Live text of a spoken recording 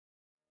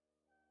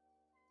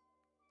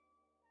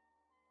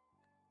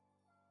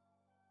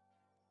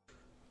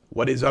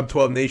What is up,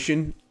 12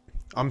 Nation?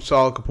 I'm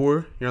Saahil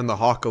Kapoor. You're on the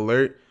Hawk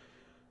Alert.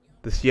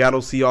 The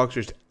Seattle Seahawks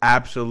just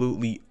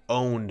absolutely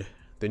owned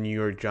the New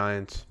York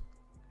Giants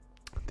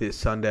this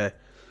Sunday.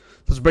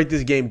 Let's break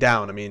this game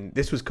down. I mean,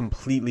 this was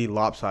completely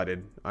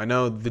lopsided. I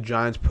know the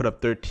Giants put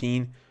up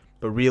 13,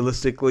 but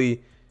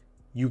realistically,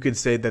 you could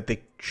say that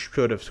they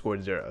should have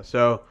scored 0.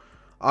 So,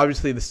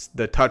 obviously,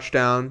 the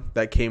touchdown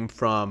that came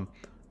from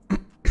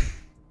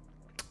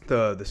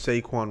the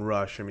Saquon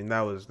rush, I mean,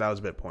 that was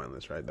a bit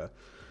pointless, right?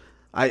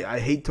 I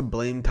hate to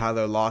blame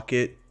Tyler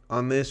Lockett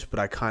on this, but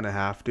I kind of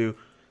have to.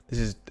 This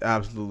is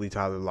absolutely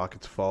Tyler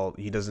Lockett's fault.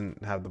 He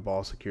doesn't have the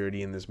ball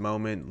security in this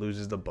moment,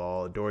 loses the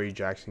ball. Dory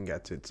Jackson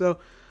gets it. So,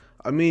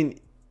 I mean,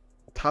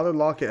 Tyler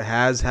Lockett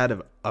has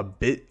had a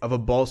bit of a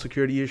ball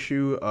security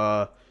issue.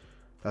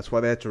 That's why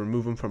they had to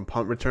remove him from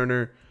punt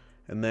returner.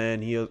 And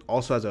then he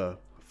also has a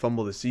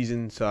fumble this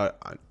season. So,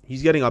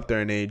 he's getting up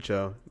there in age.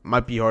 So, it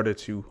might be harder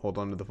to hold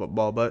on to the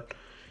football, but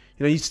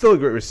you know, he's still a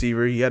great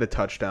receiver. He had a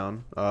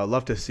touchdown.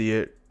 Love to see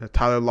it.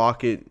 Tyler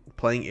Lockett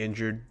playing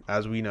injured,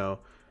 as we know,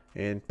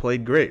 and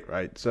played great,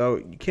 right? So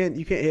you can't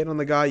hit on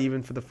the guy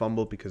even for the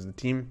fumble because the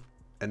team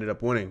ended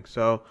up winning.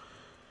 So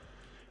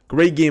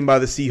great game by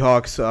the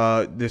Seahawks.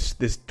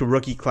 This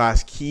rookie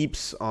class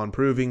keeps on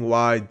proving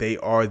why they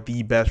are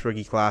the best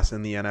rookie class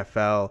in the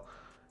NFL.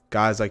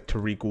 Guys like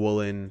Tariq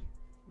Woolen,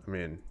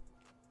 Boya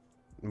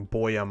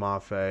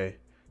Mafe,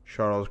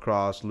 Charles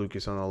Cross,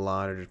 Lucas on the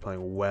line are just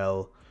playing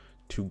well.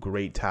 2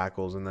 great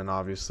tackles, and then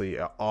obviously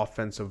an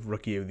offensive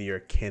rookie of the year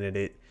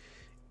candidate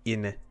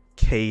in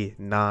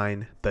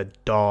K9, the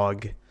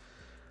dog.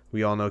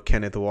 We all know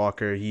Kenneth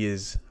Walker. He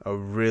is a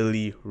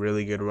really,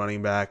 really good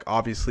running back.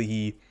 Obviously,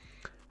 he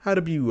had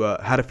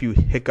a few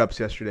hiccups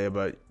yesterday,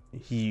 but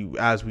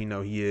as we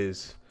know, he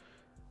is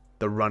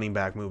the running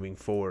back moving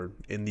forward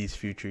in these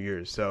future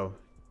years. So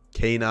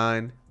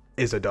K9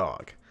 is a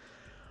dog.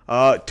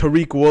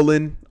 Tariq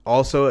Woolen,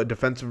 also a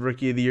defensive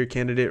rookie of the year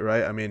candidate,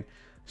 right? I mean,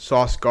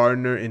 Sauce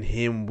Gardner and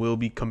him will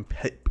be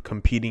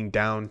competing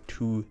down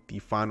to the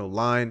final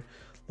line.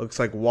 Looks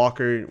like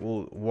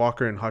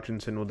Walker and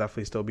Hutchinson will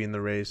definitely still be in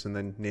the race, and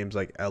then names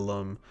like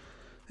Elam,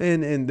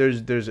 and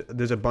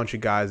there's a bunch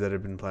of guys that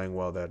have been playing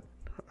well that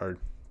are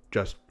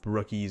just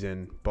rookies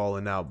and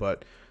balling out.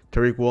 But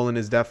Tariq Woolen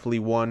is definitely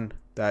one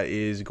that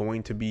is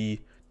going to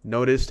be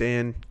noticed,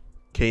 and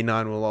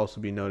K9 will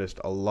also be noticed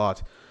a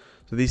lot.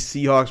 So these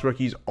Seahawks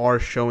rookies are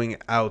showing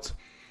out.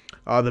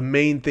 The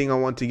main thing I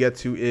want to get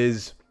to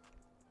is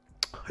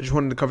I just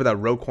wanted to cover that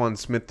Roquan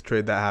Smith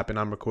trade that happened.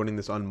 I'm recording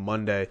this on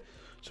Monday.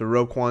 So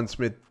Roquan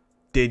Smith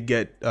did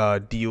get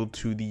dealed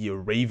to the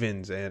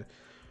Ravens. And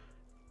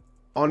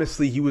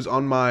honestly, he was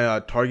on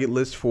my target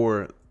list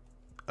for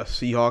a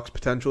Seahawks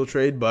potential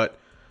trade. But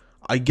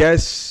I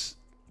guess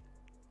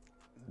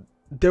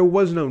there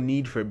was no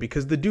need for it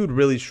because the dude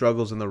really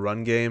struggles in the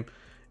run game.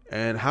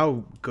 And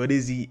how good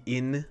is he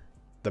in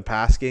the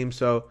pass game?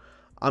 So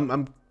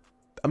I'm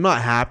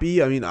not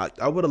happy. I mean,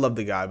 I would have loved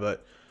the guy,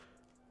 but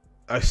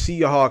a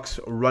Seahawks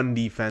run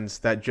defense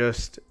that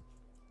just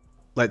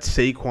let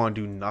Saquon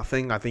do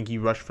nothing. I think he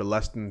rushed for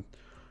less than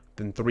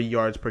 3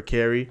 yards per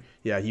carry.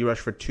 Yeah, he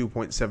rushed for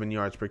 2.7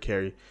 yards per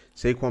carry.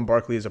 Saquon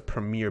Barkley is a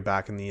premier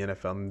back in the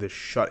NFL, and this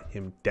shut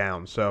him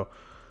down. So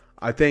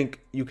I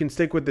think you can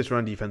stick with this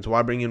run defense.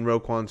 Why bring in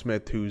Roquan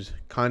Smith, who's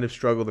kind of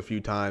struggled a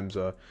few times?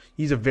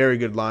 He's a very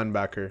good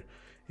linebacker,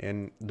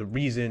 and the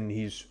reason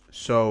he's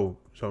so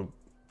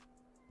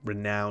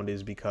renowned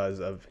is because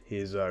of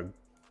his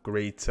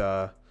great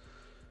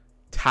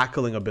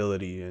tackling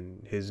ability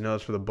and his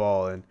nose for the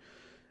ball. And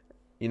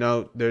you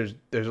know, there's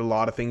a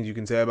lot of things you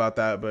can say about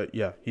that, but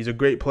yeah, he's a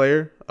great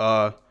player.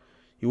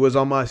 He was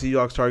on my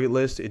Seahawks target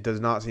list. It does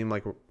not seem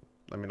like,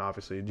 I mean,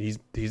 obviously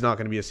he's not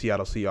going to be a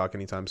Seattle Seahawk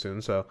anytime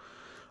soon, so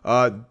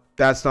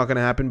that's not going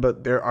to happen.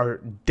 But there are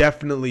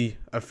definitely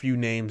a few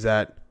names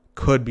that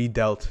could be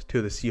dealt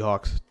to the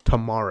Seahawks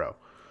tomorrow.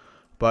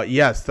 But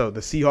yes, so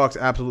the Seahawks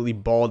absolutely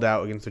balled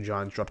out against the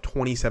Giants, dropped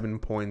 27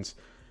 points.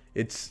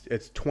 It's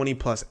 20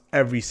 plus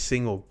every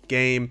single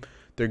game.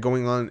 They're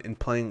going on and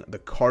playing the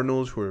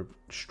Cardinals, who are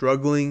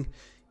struggling.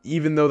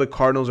 Even though the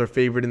Cardinals are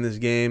favored in this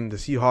game, the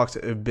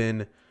Seahawks have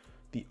been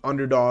the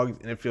underdogs,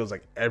 and it feels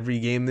like every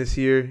game this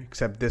year,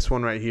 except this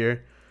one right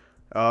here.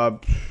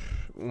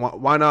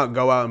 Why not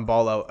go out and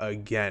ball out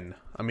again?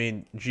 I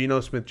mean,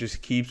 Geno Smith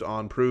just keeps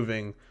on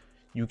proving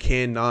you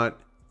cannot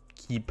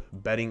keep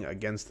betting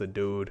against the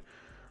dude.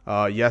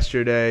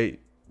 Yesterday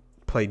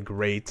played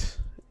great,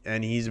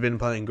 and he's been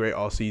playing great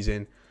all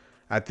season.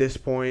 At this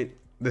point,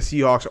 the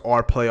Seahawks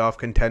are playoff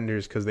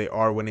contenders because they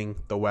are winning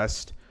the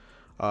West.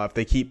 If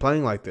they keep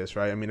playing like this,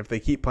 right? I mean, if they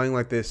keep playing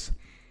like this,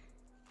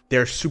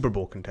 they're Super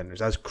Bowl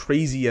contenders. As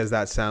crazy as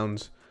that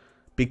sounds,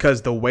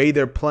 because the way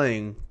they're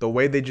playing, the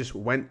way they just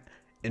went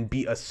and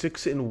beat a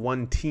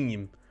 6-1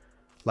 team,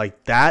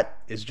 like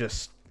that is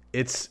just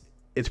it's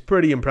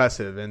pretty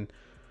impressive. And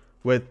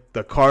with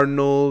the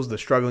Cardinals, the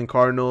struggling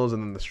Cardinals,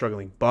 and then the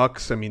struggling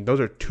Bucks, I mean, those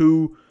are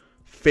 2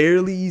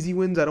 fairly easy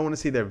wins. I don't want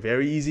to say they're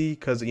very easy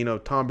because, you know,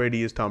 Tom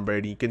Brady is Tom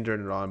Brady. You can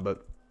turn it on.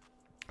 But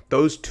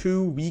those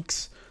 2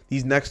 weeks,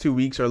 these next 2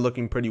 weeks are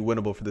looking pretty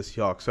winnable for the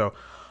Seahawks. So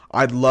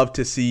I'd love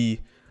to see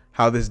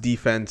how this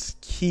defense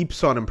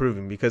keeps on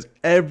improving, because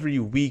every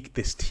week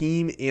this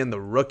team and the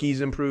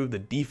rookies improve, the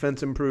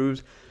defense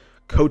improves,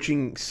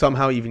 coaching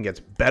somehow even gets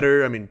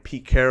better. I mean,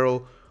 Pete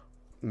Carroll,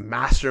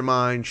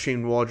 mastermind,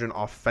 Shane Waldron,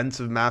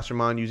 offensive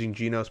mastermind, using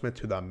Geno Smith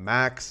to the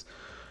max,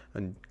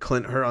 and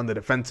Clint Hurt on the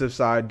defensive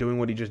side doing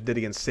what he just did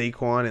against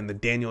Saquon, and the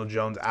Daniel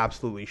Jones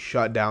absolutely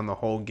shut down the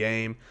whole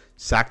game,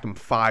 sacked him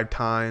 5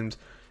 times,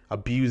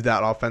 abused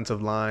that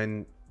offensive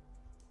line.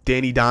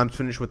 Danny Dimes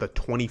finished with a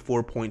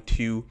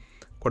 24.2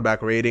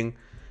 quarterback rating,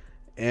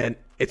 and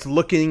it's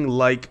looking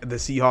like the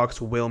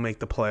Seahawks will make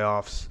the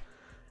playoffs.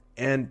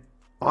 And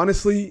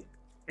honestly,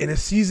 in a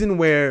season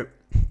where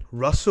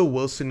Russell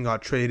Wilson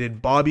got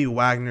traded, Bobby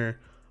Wagner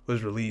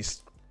was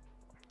released,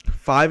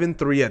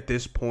 5-3 at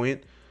this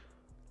point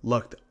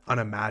looked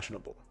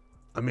unimaginable.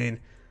 I mean,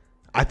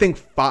 I think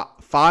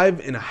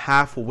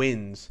 5.5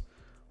 wins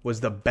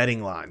was the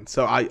betting line.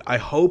 So I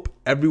hope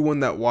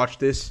everyone that watched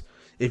this,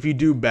 if you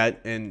do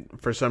bet and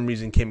for some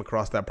reason came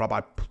across that prop,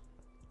 I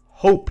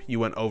hope you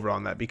went over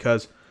on that,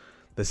 because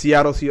the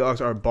Seattle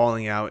Seahawks are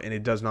balling out and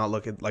it does not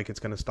look like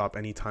it's going to stop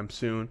anytime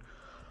soon.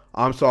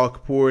 I'm Saahil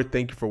Kapoor.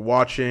 Thank you for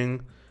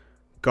watching.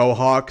 Go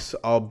Hawks.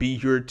 I'll be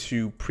here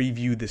to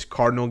preview this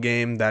Cardinal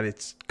game that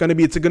it's going to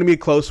be a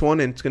close one,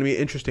 and it's going to be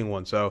an interesting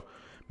one. So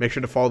make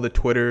sure to follow the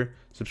Twitter,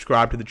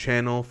 subscribe to the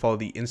channel, follow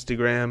the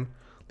Instagram,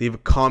 leave a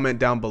comment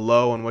down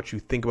below on what you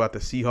think about the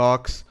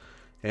Seahawks,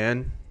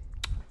 and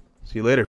see you later.